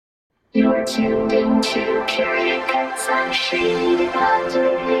You're tuned into Curious Cuts on Shady Pines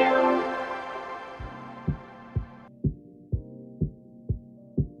Radio.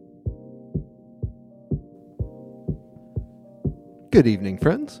 Good evening,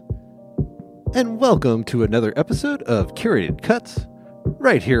 friends, and welcome to another episode of Curated Cuts,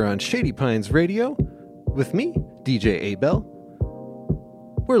 right here on Shady Pines Radio, with me, DJ Abel.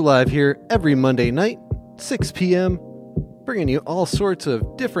 We're live here every Monday night, 6 p.m., bringing you all sorts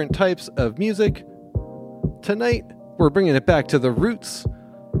of different types of music. Tonight, we're bringing it back to the roots,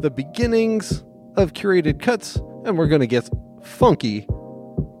 the beginnings of Curated Cuts, and we're going to get funky.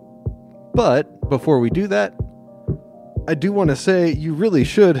 But before we do that, I do want to say you really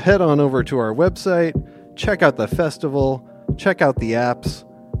should head on over to our website, check out the festival, check out the apps,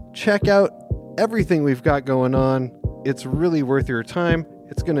 check out everything we've got going on. It's really worth your time.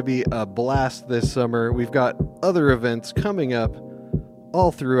 It's going to be a blast this summer. We've got other events coming up all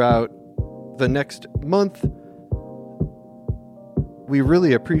throughout the next month. We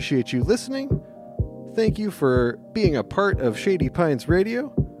really appreciate you listening. Thank you for being a part of Shady Pines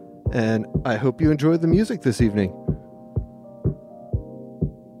Radio, and I hope you enjoy the music this evening.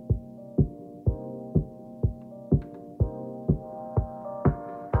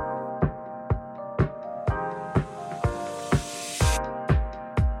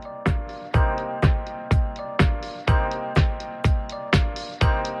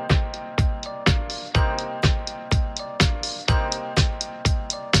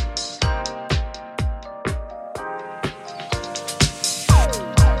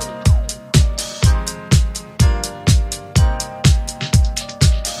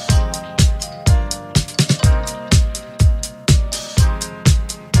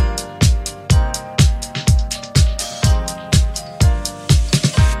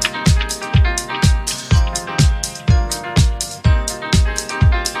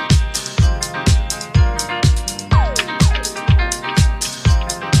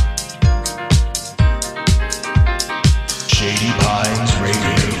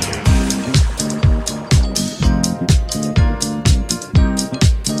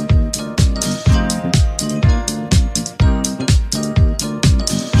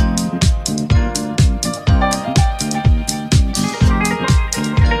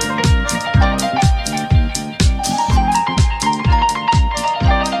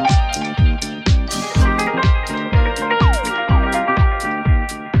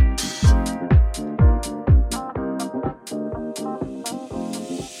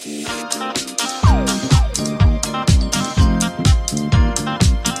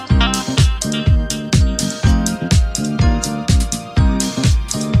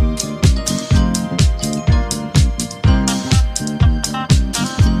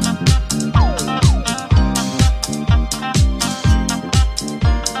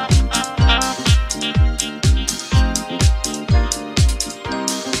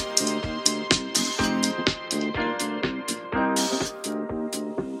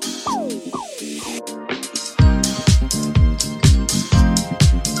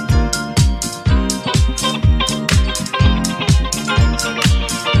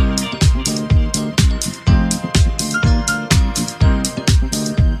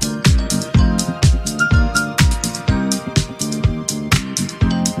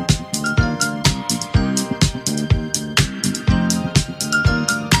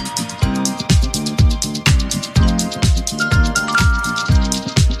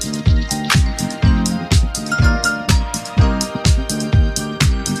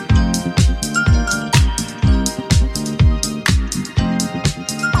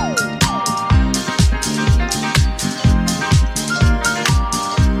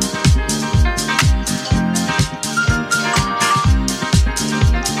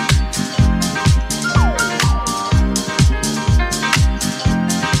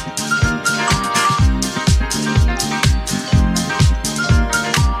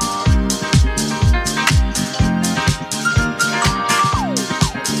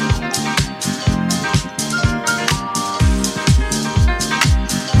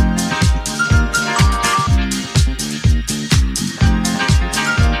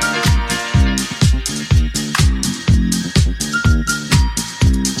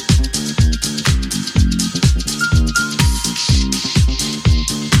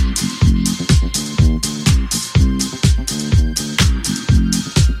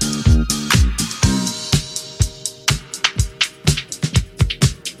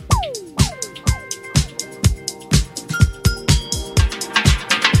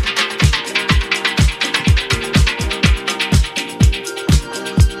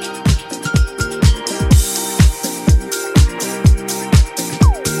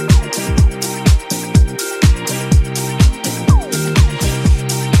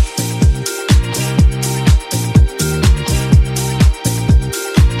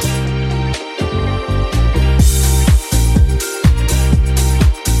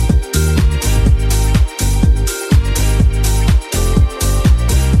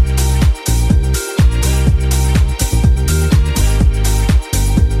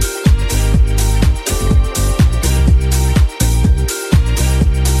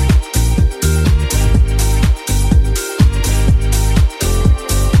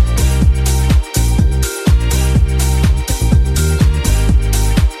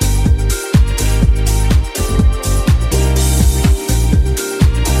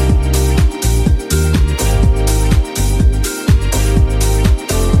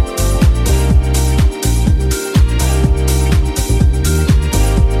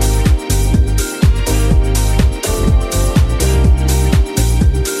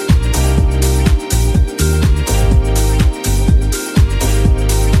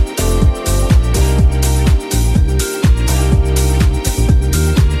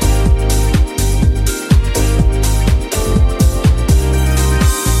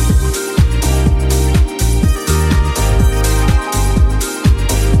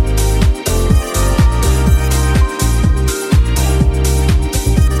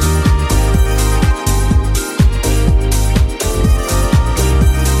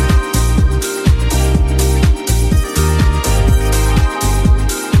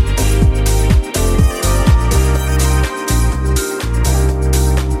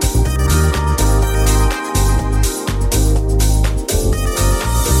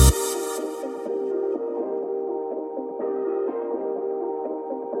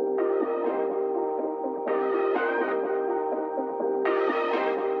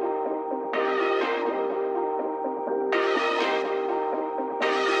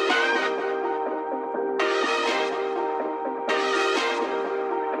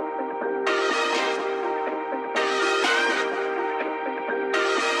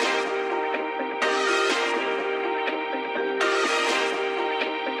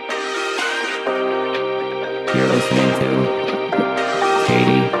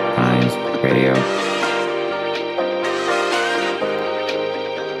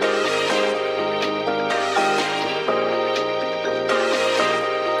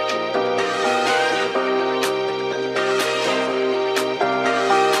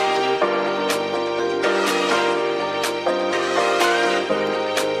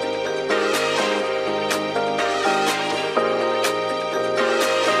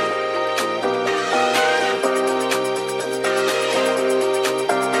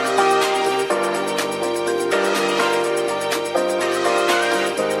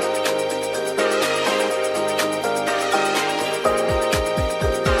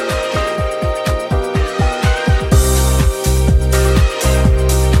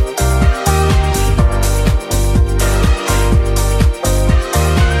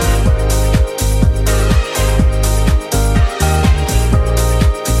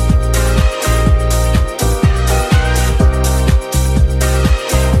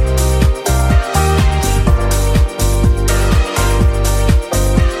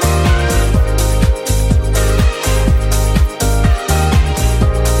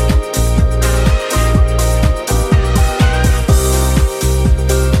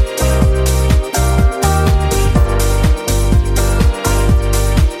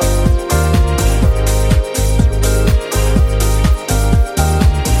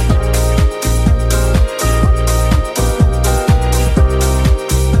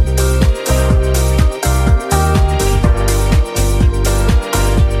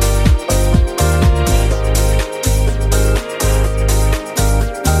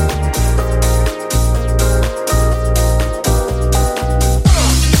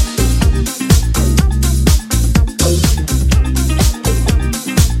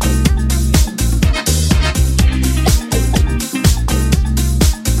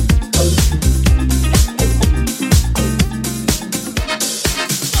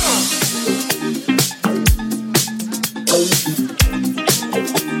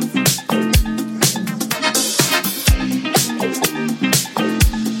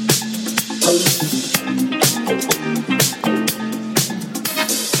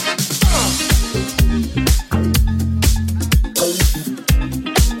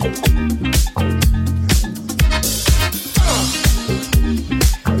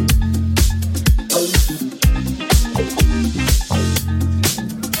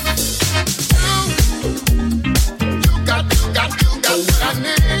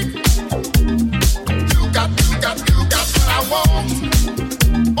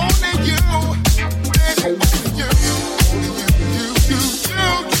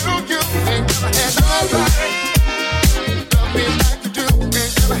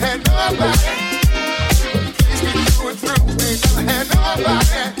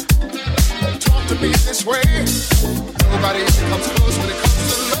 this way. Nobody comes close when it comes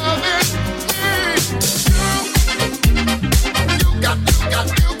to loving me. You got what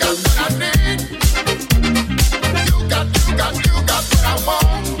I need. You got what I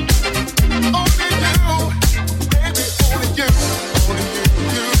want. Only you, baby, only you. Only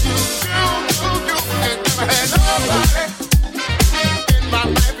you. Ain't never had nobody in my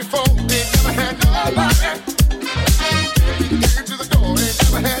life before. Ain't never had nobody. Get to the door. Ain't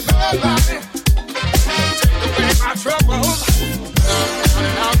never had nobody. Take away my troubles. Down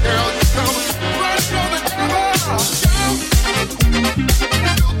and out, girl, you come running on the devil.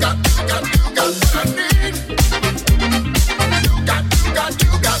 You got what I need.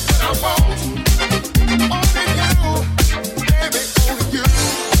 You got what I want. Only you, baby, only you.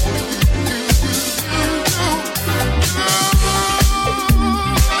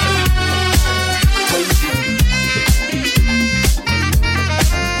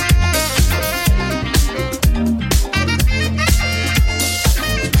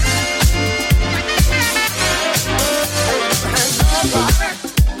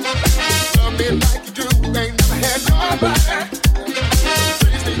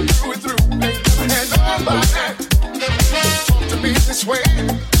 This way,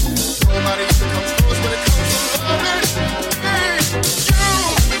 nobody comes close when it comes to loving me.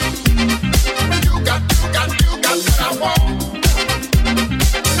 You got what I want.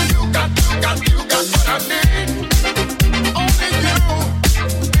 You got what I need. Only you,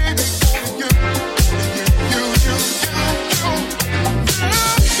 baby, only you.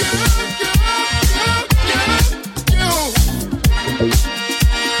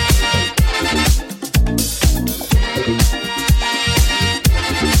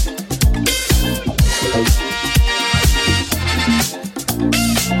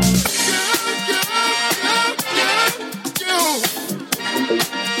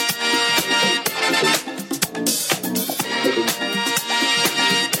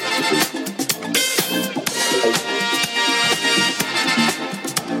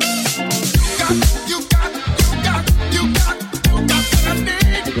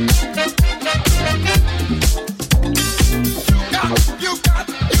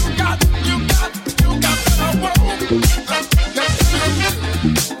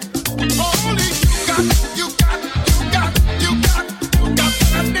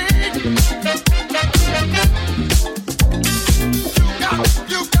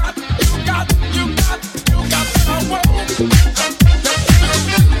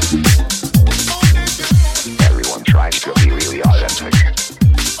 Everyone tries to be really authentic.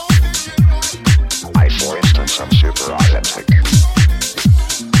 I, for instance, am super authentic.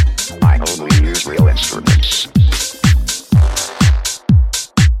 I only use real instruments.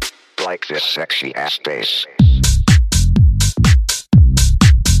 Like this sexy ass bass.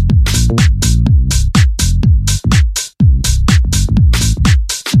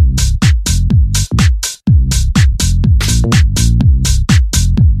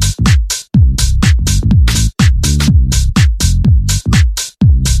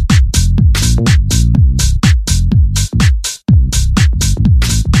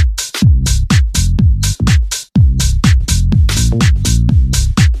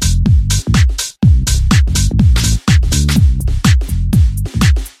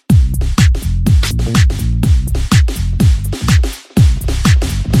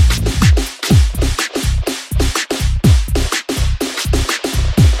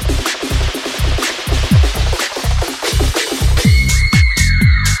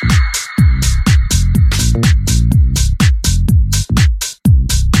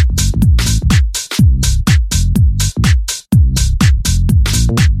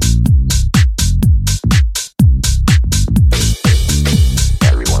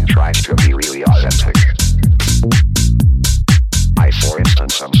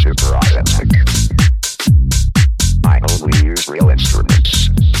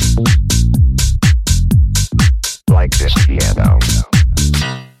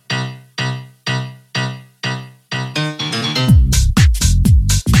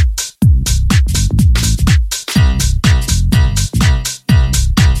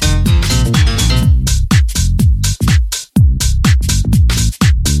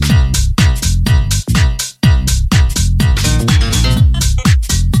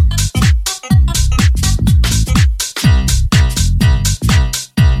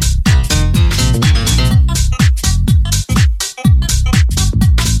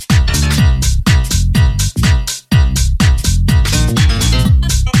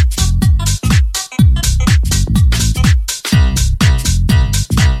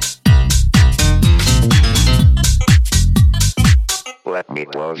 Let me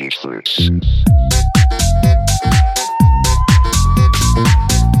blow these flutes.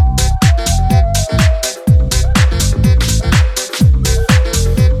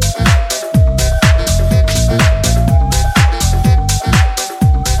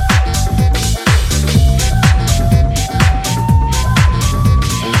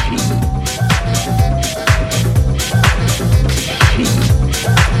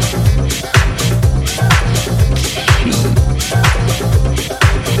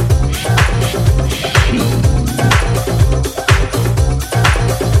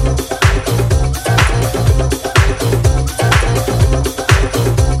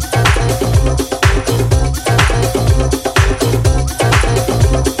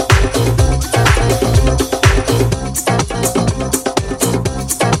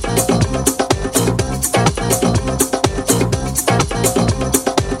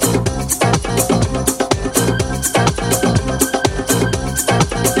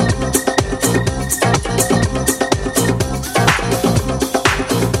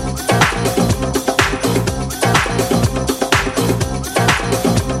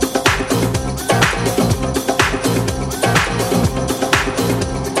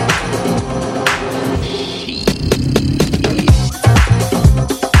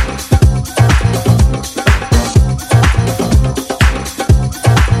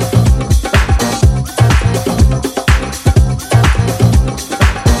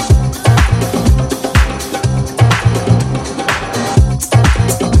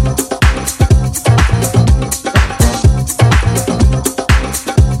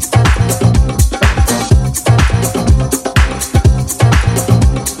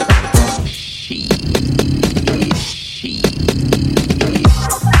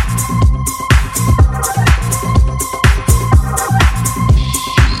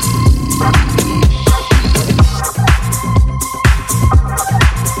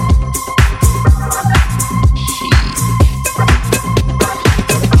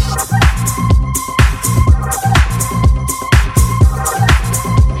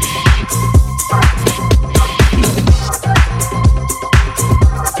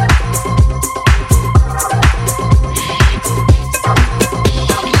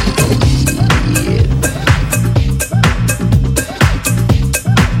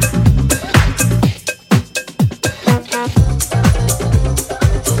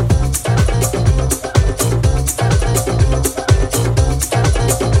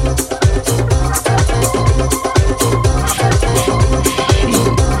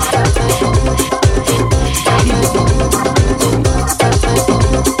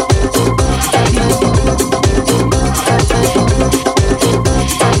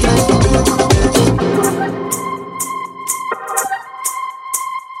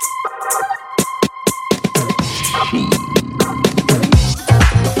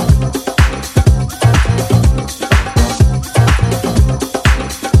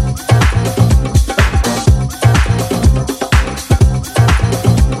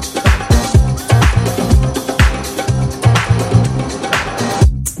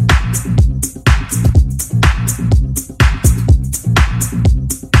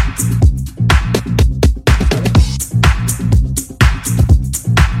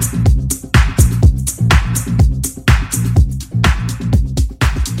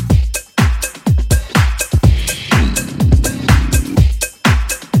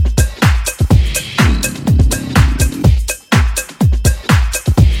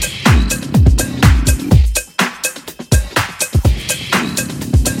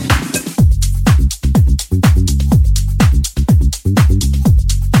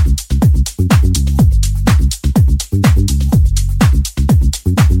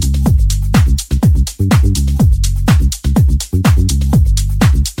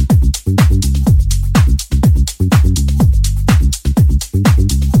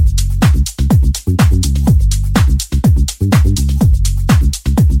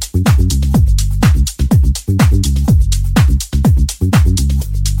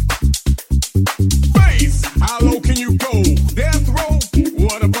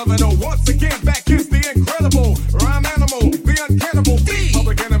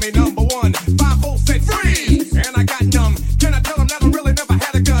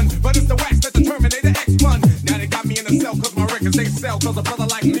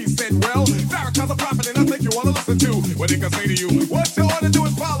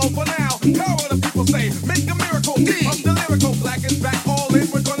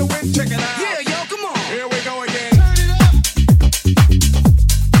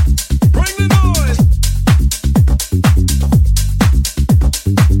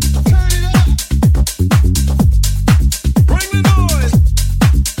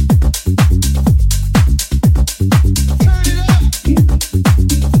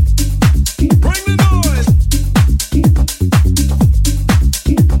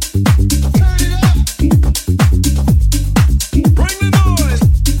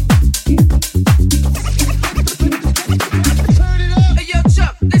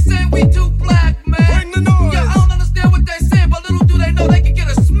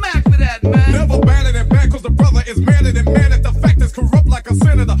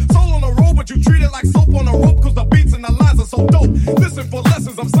 of the soul on the road, but you treat it like soap on a rope, cause the beats and the lines are so dope. Listen for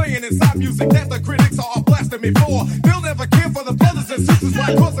lessons I'm saying inside music that the critics are blasting me for. They'll never care for the brothers and sisters,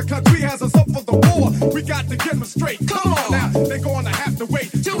 why? Cause the country has us up for the war. We got to get them straight. Come on now, they're going to have to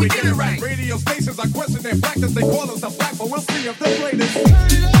wait till we get it right. Radio stations are questioning their practice, they call us the black, but we'll see if they're latest.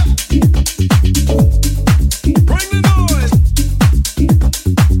 Turn it up. Bring the noise.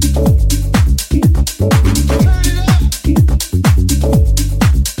 Turn it up.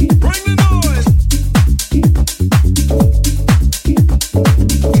 Bring the noise.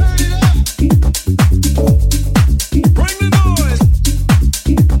 Turn it up. Bring the noise.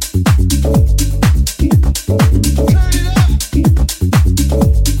 Turn it up.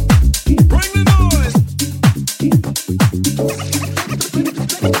 Bring the noise.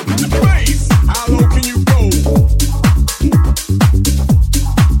 Bass. How low can you go?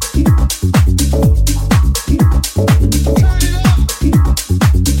 Turn it up. Bring the noise. Turn it up.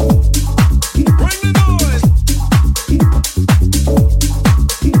 Bring the noise.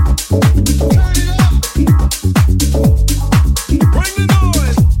 Turn it up. Bring the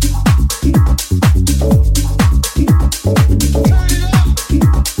noise. Turn it up.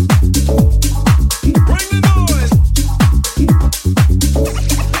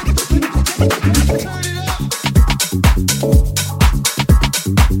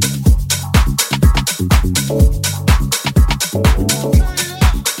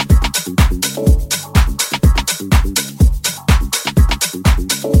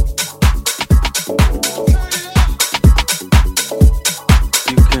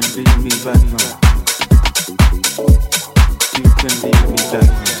 You can leave me back home. You can leave me back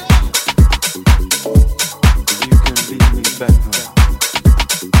home. You can leave me back home. You can leave me back home.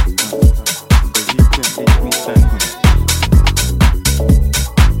 You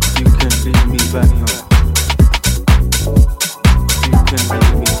can leave me back home. You can leave me back home.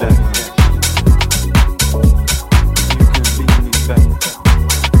 You can leave me back home.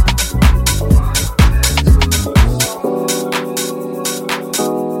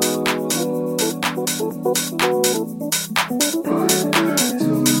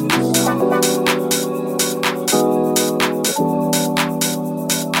 Right.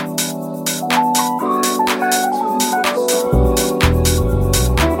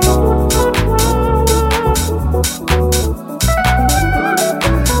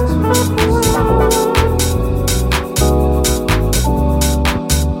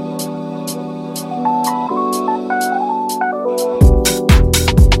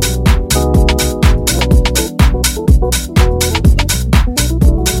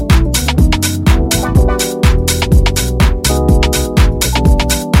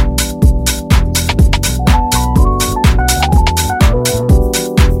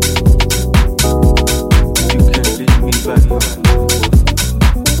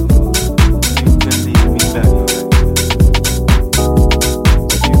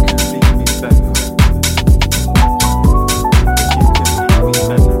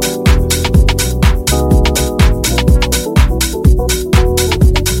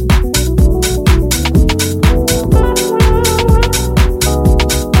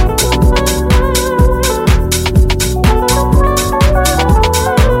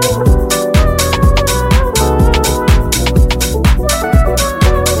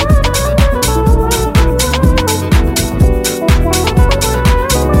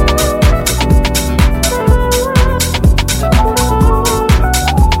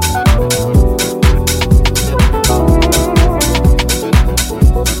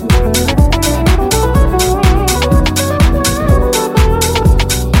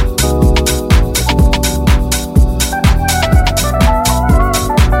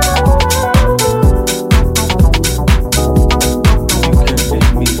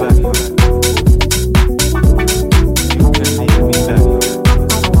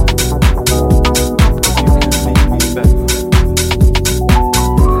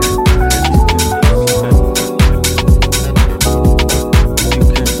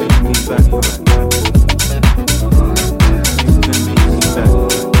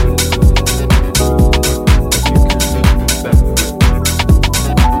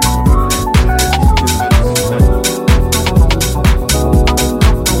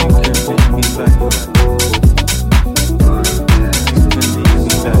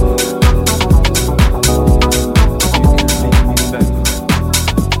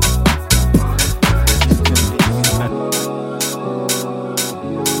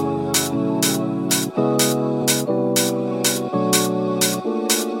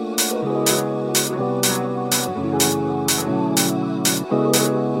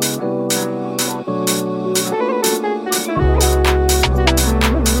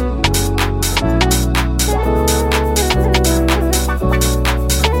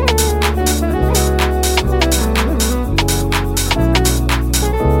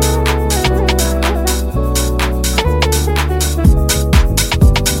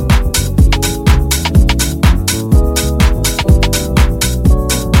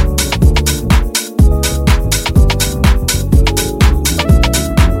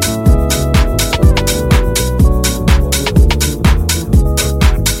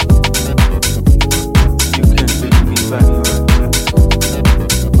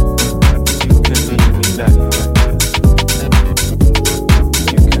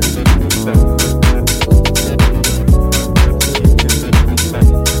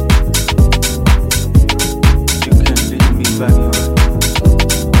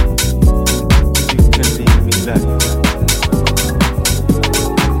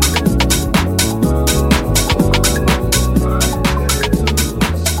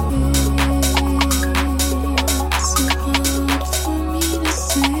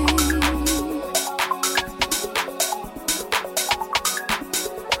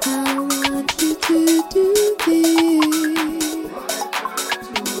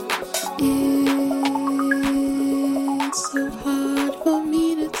 It's so hard for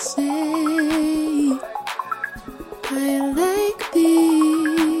me to say I like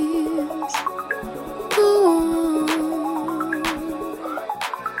this. Oh,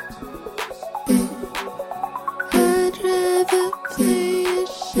 I'd rather play a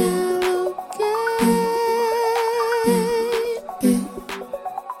shallow game,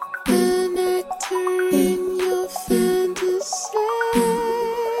 an actor in your fantasy,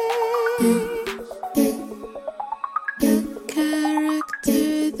 a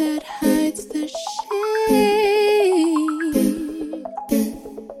character that hides the shame,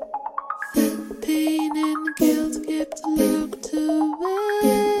 the pain and guilt kept locked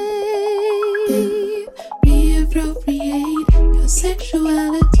away. Reappropriate your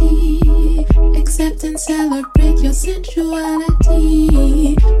sexuality, accept and celebrate your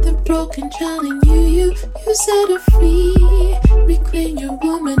sensuality. The broken child in you set her free. Reclaim your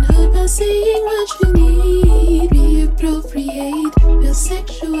womanhood by saying what you need. Reappropriate your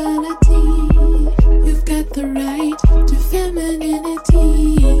sexuality. You've got the right to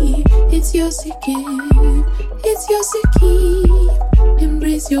femininity. It's yours to give, it's yours to keep.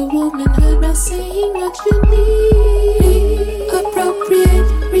 Embrace your womanhood by saying what you need. Appropriate,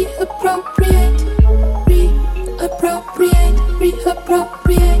 reappropriate, reappropriate,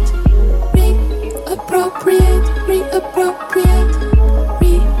 reappropriate, reappropriate, reappropriate,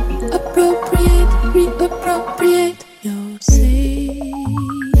 reappropriate, reappropriate. Your sacred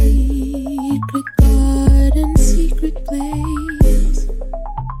garden, secret place.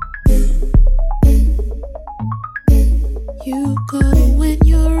 You go when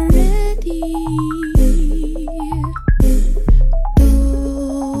you're ready.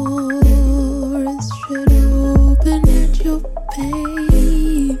 Doors should open at your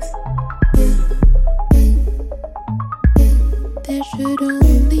pace. There should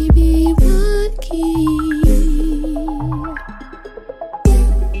only be one key.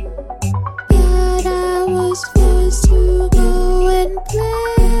 But I was forced to go and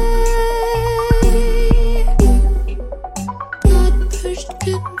play. Got pushed,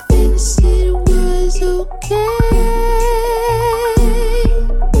 convinced it was okay.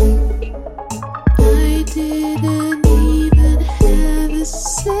 I didn't even have a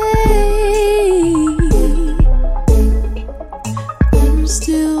say. I'm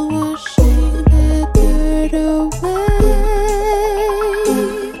still washing the dirt away.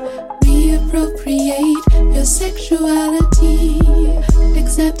 Reappropriate your sexuality.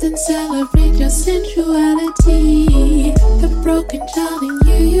 Accept and celebrate your sensuality. The broken child in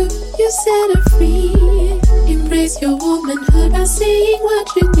you set her free. Embrace your womanhood by saying what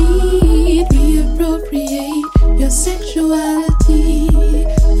you need. Reappropriate your sexuality.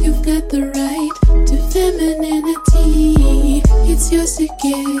 You've got the right to femininity. It's yours to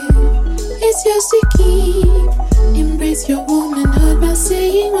give, it's yours to keep. Embrace your womanhood by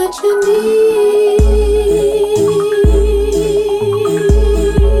saying what you need.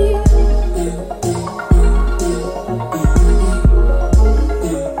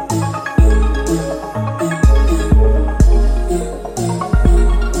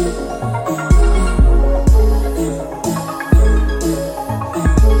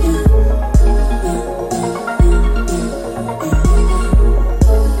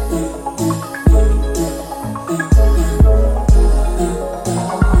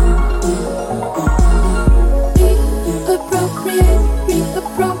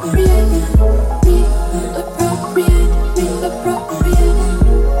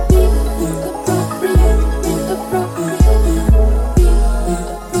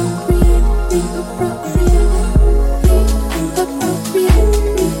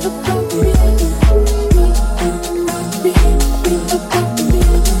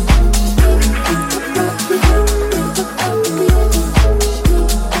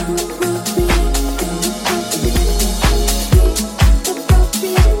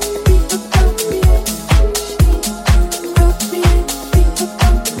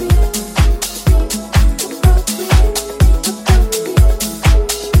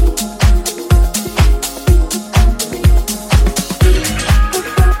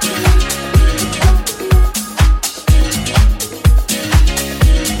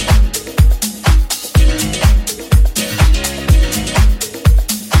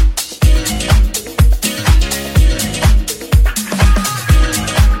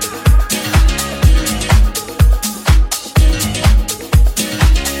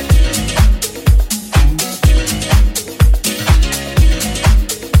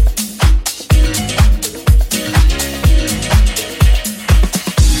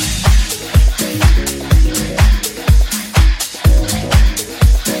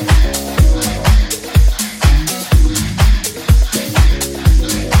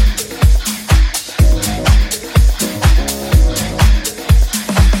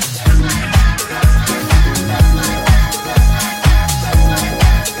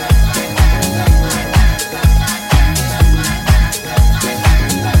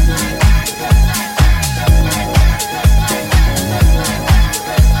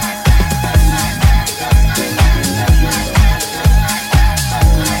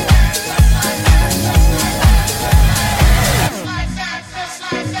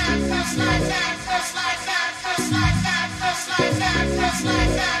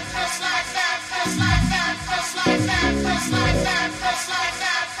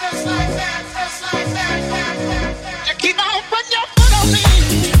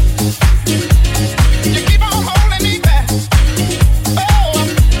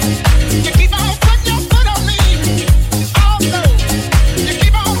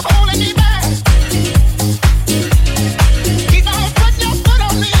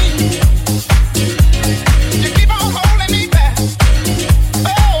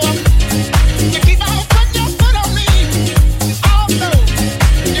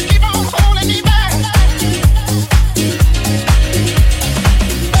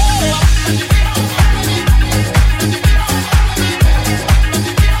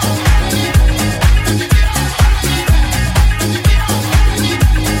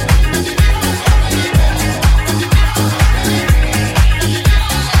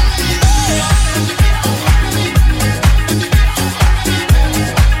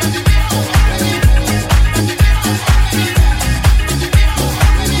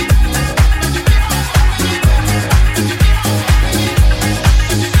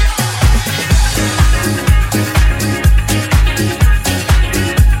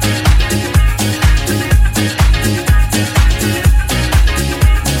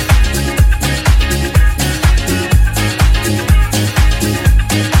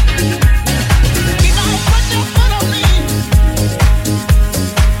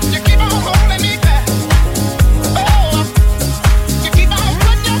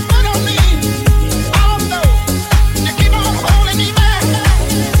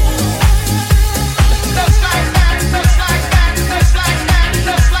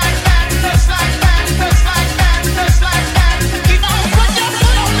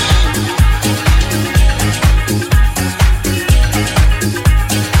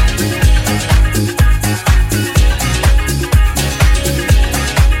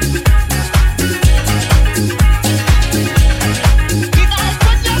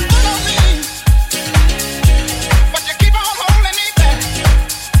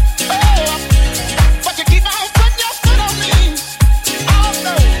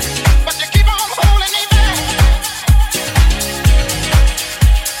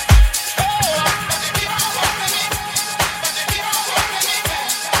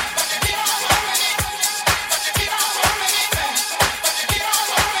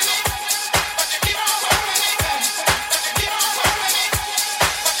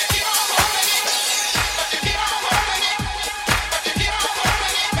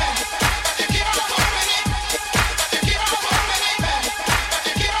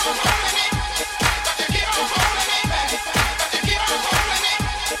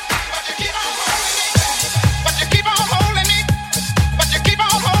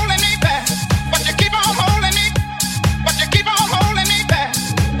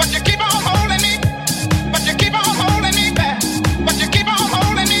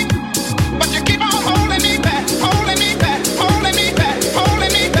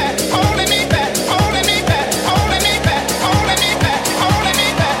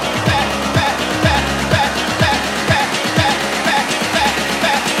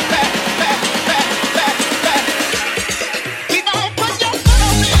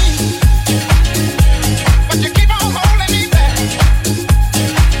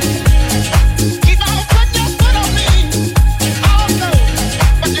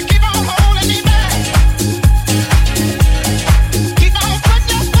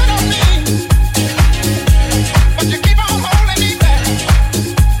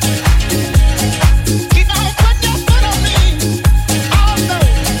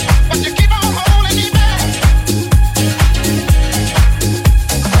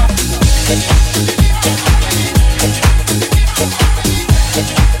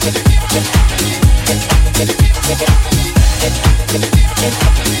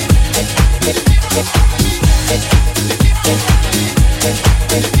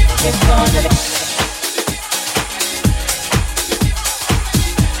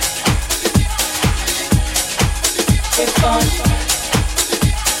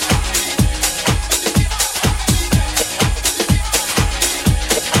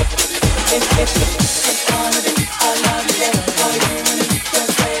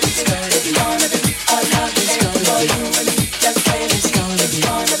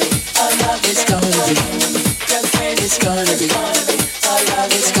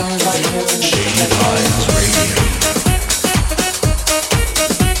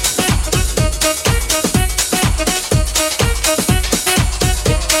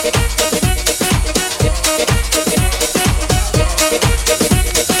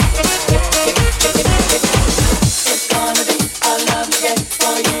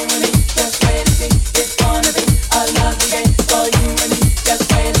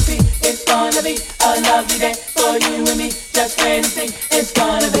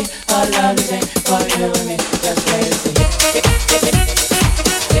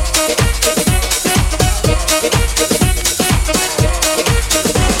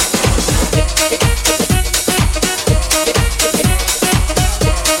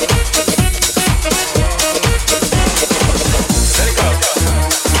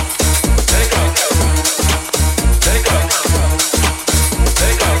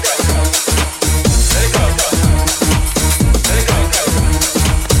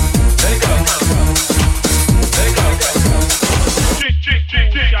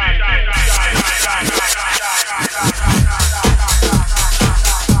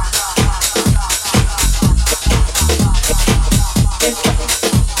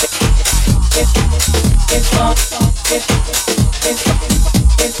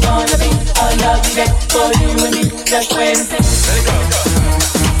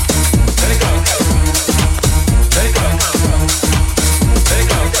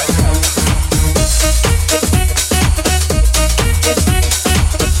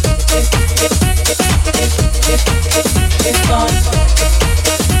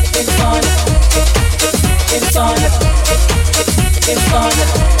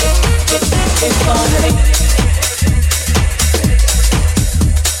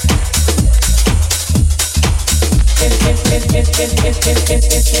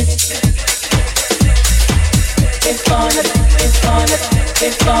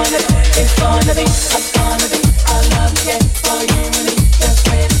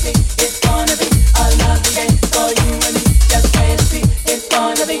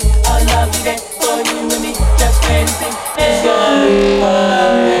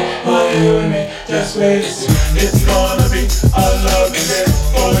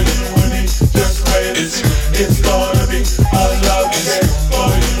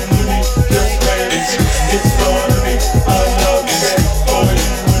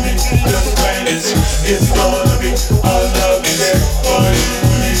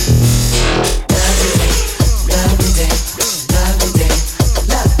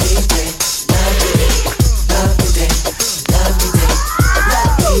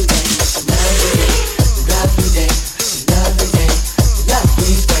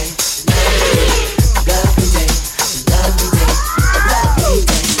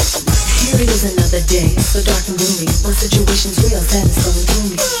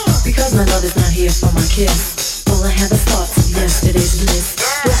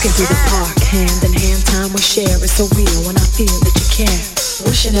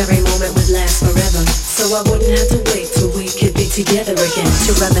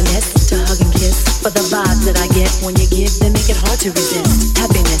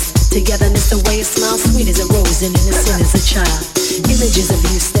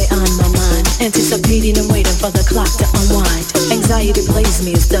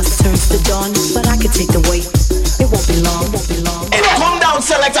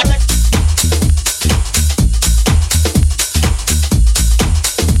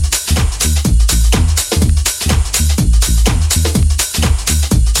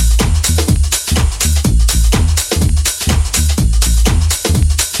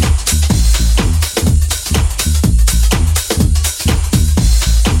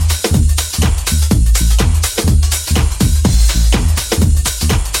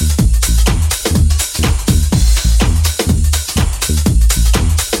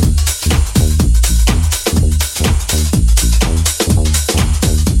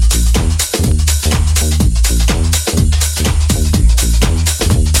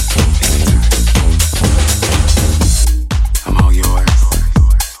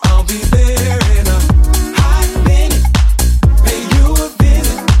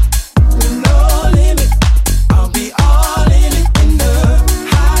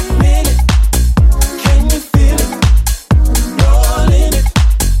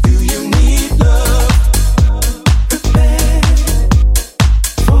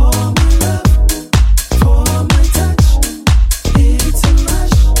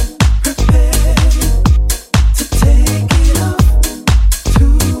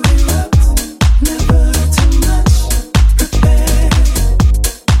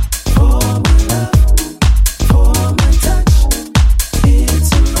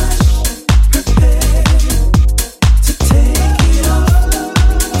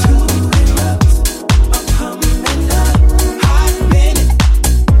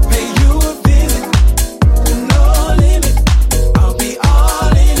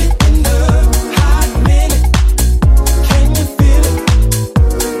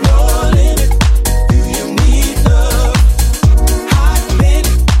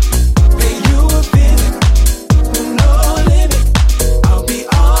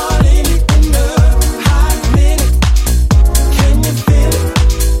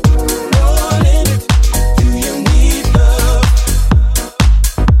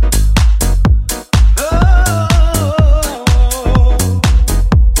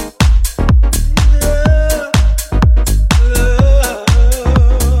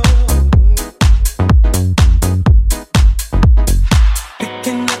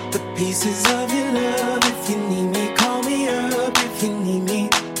 pieces of your love. If you need me, call me up. If you need me,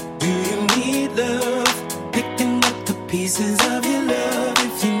 do you need love? Picking up the pieces of your love.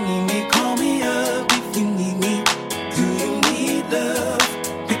 If you need me, call me up. If you need me, do you need love?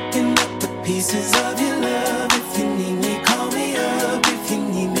 Picking up the pieces of your love. If you need me, call me up. If you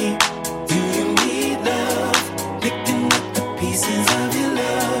need me, do you need love? Picking up the pieces of your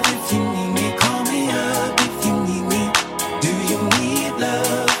love. If you need me, call me up. If you need me, do you need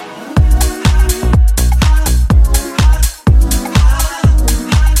love?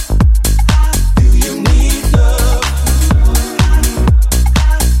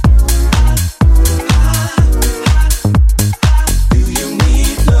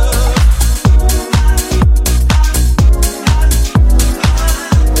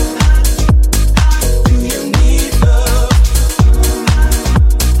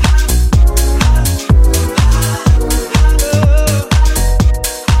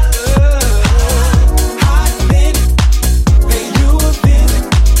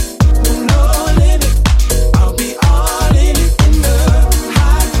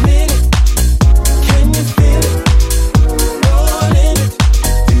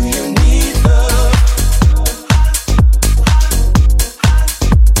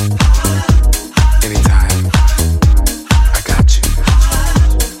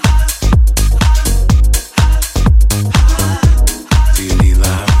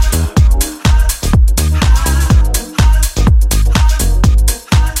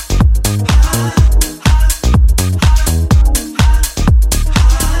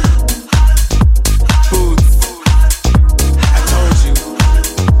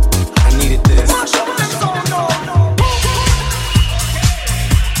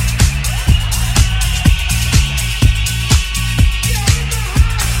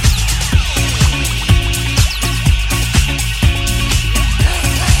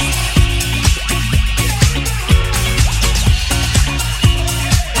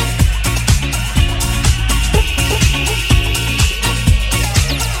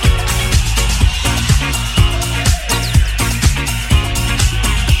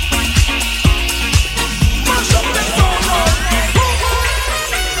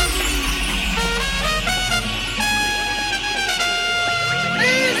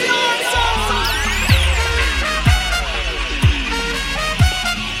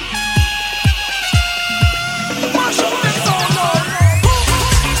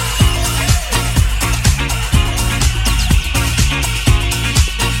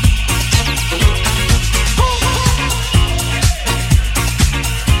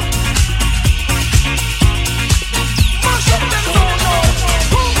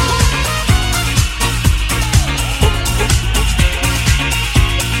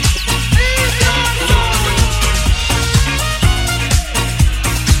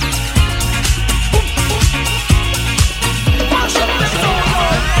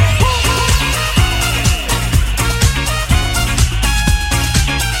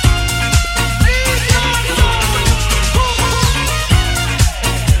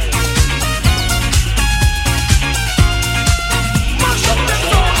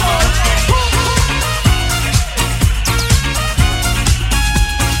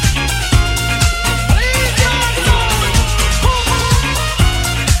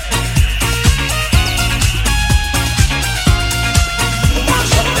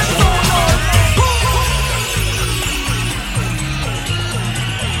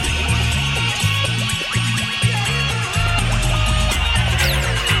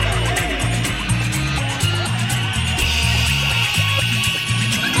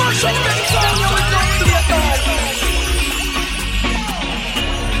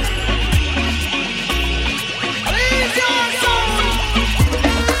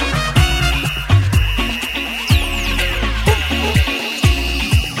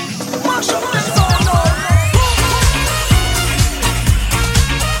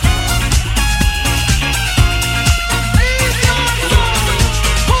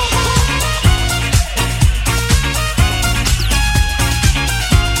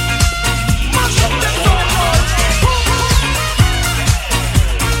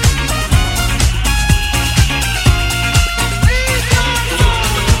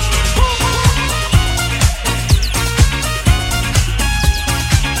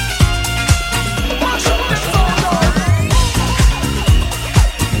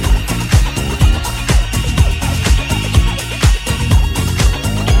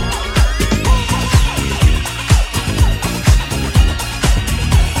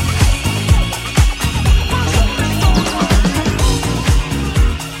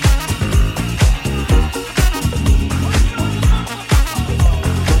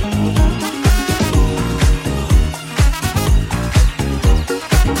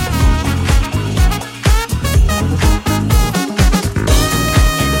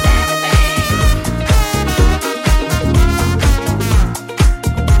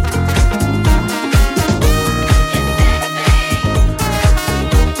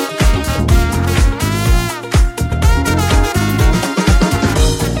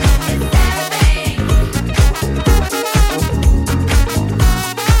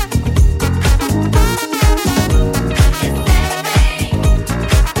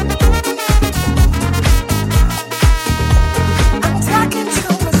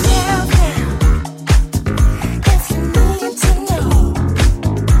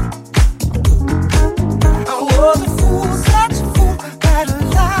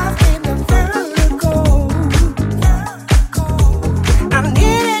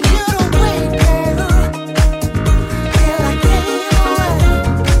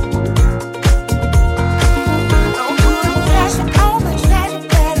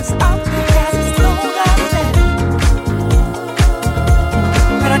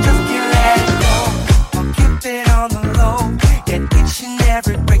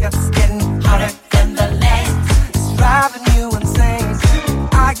 every breakup's getting harder than the last. It's driving you insane.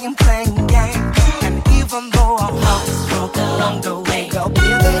 I am playing games, and even though our hearts broke along the way, I'll be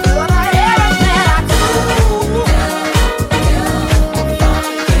there doing everything I do.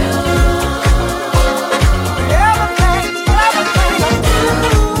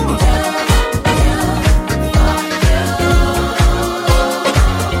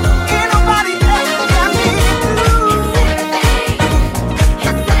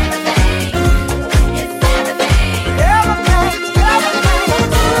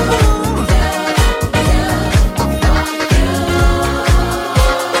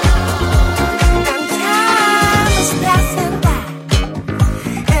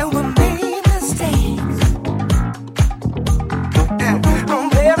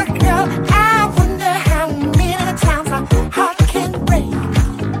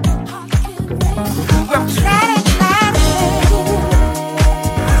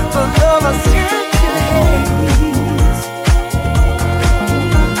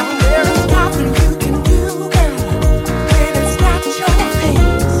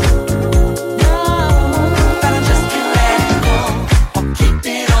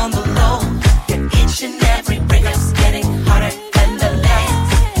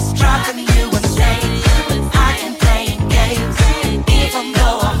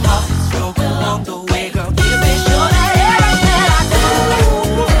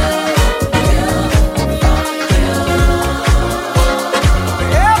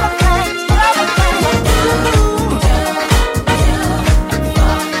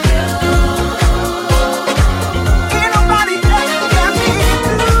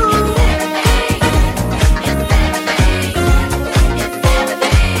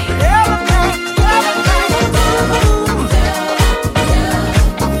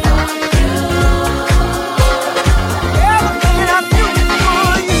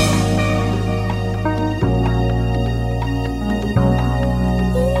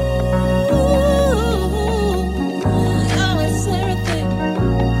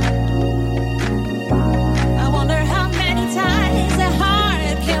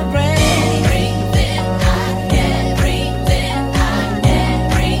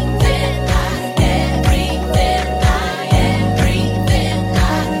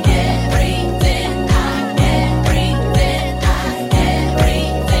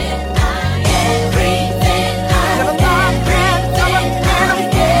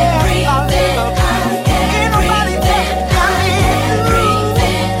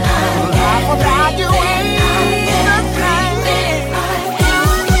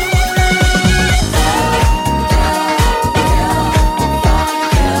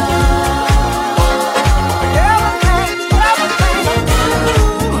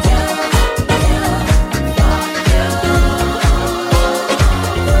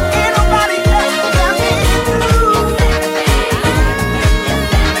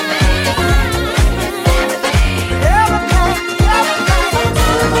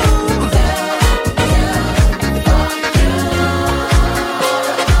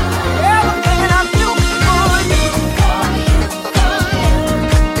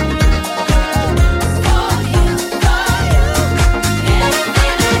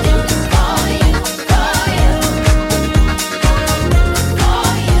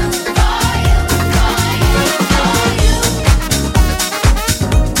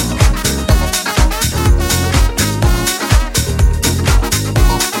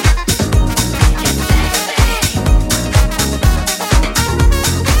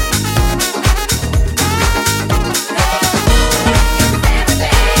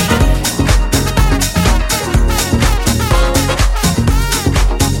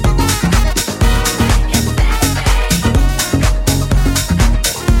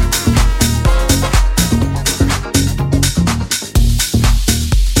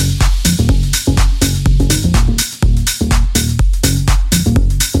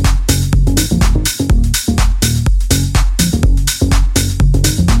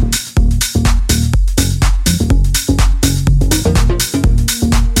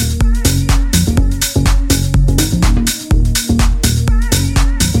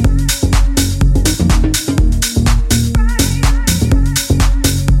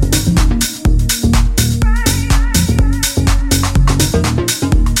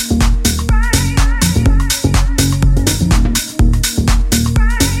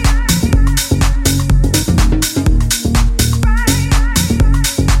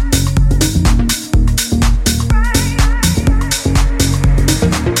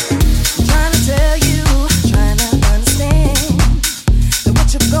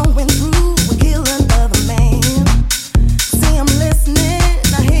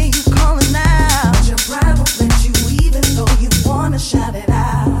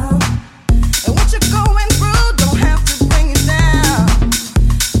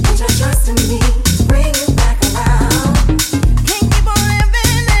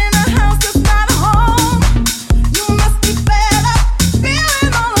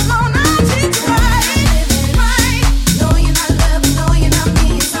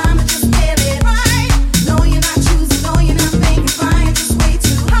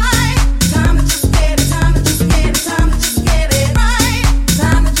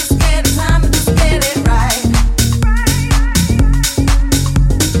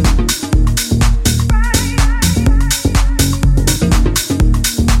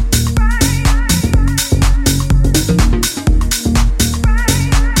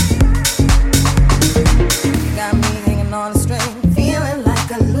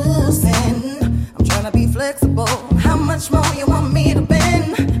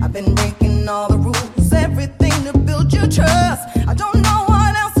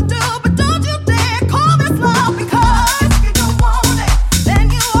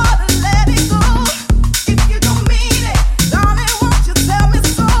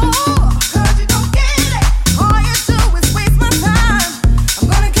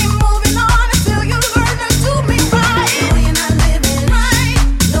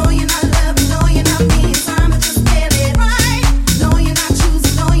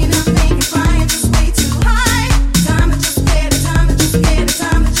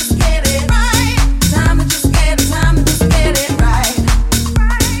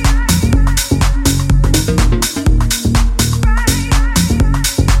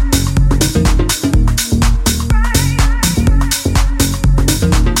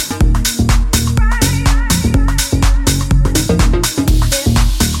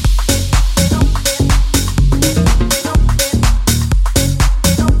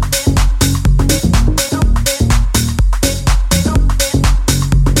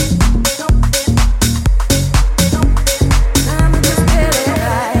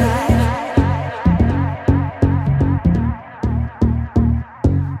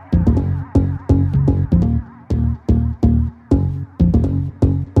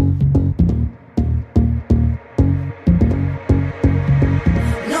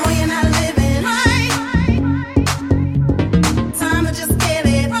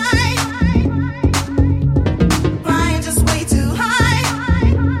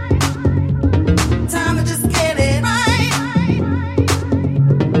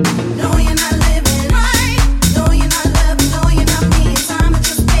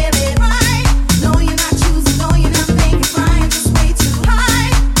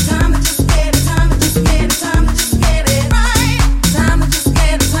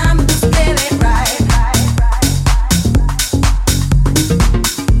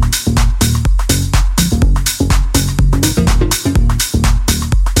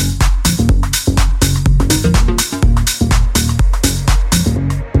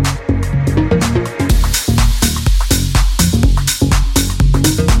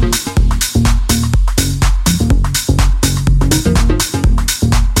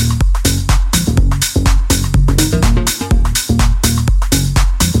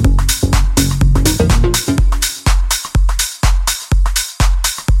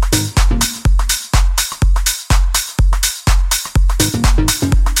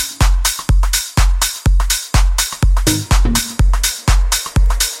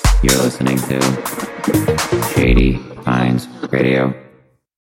 You're listening to Shady Pines Radio.